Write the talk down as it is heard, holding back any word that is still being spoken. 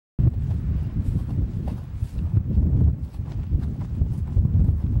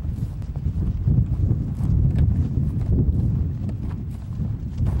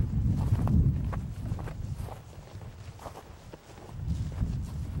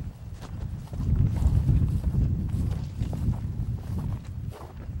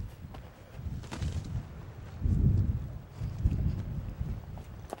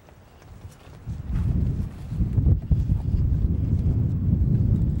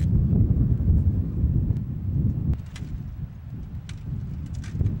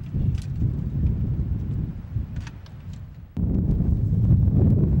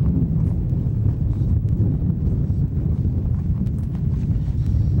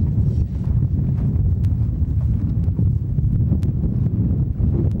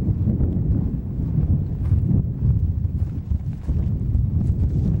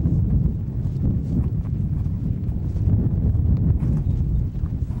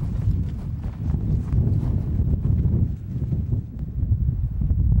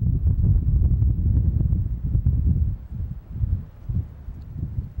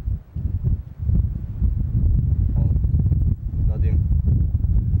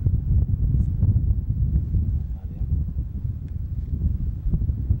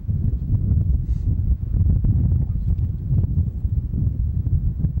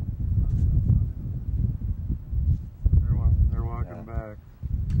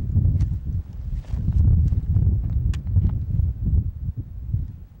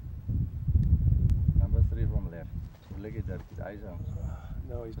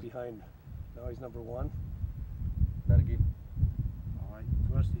No, he's behind. Now he's number one. Dargi. All right,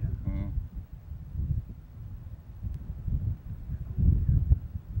 first yeah.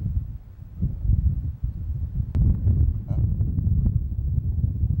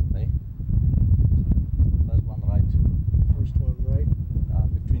 First one right.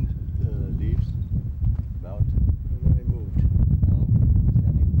 Between the leaves. About. And then I moved. No,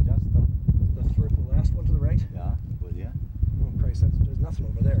 standing just The last one to the right? yeah, well, yeah. Oh, Christ, there's nothing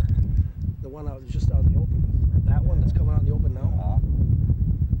over there. The one out just out in the open. Or that one that's coming out in the open now?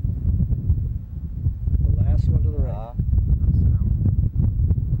 The last one to the right.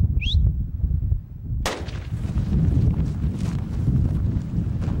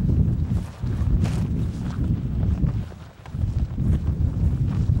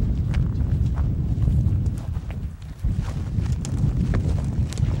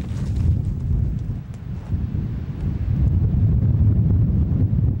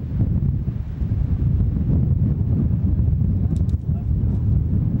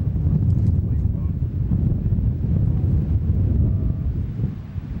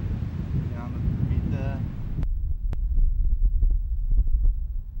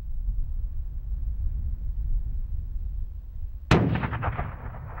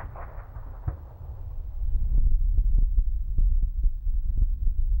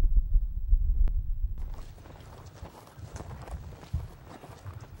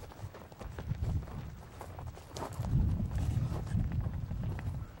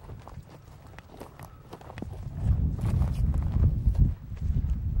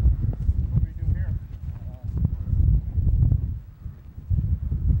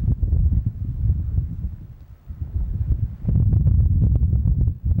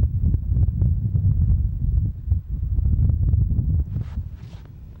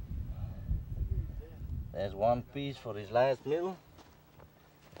 There's one piece for his last meal,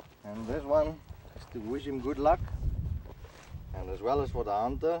 and this one is to wish him good luck, and as well as for the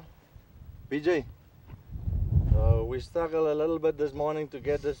hunter, PJ. We struggled a little bit this morning to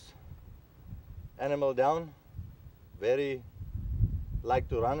get this animal down. Very like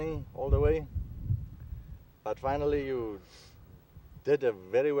to running all the way, but finally you did a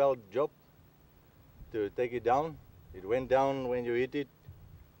very well job to take it down. It went down when you hit it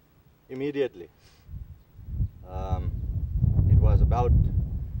immediately. It was about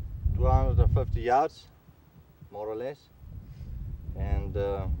 250 yards, more or less, and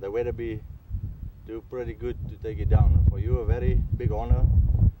the weather be do pretty good to take it down. For you, a very big honor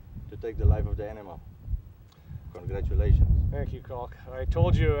to take the life of the animal. Congratulations. Thank you, Kalk. I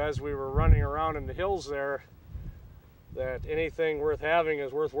told you as we were running around in the hills there that anything worth having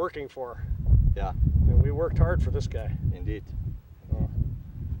is worth working for. Yeah. And we worked hard for this guy. Indeed.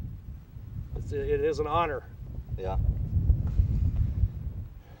 It is an honor. Yeah.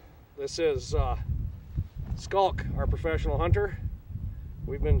 This is Skulk, our professional hunter.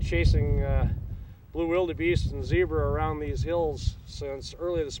 We've been chasing blue wildebeest and zebra around these hills since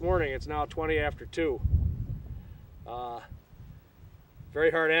early this morning. It's now 20 after 2.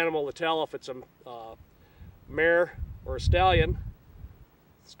 Very hard animal to tell if it's a mare or a stallion.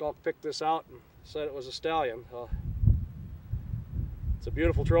 Skulk picked this out and said it was a stallion. It's a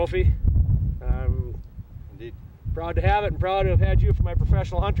beautiful trophy. I'm Indeed. proud to have it and proud to have had you for my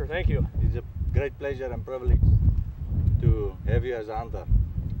professional hunter. Thank you. It's a great pleasure and privilege to have you as a hunter.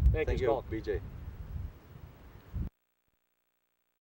 Thank you, Skulk. BJ.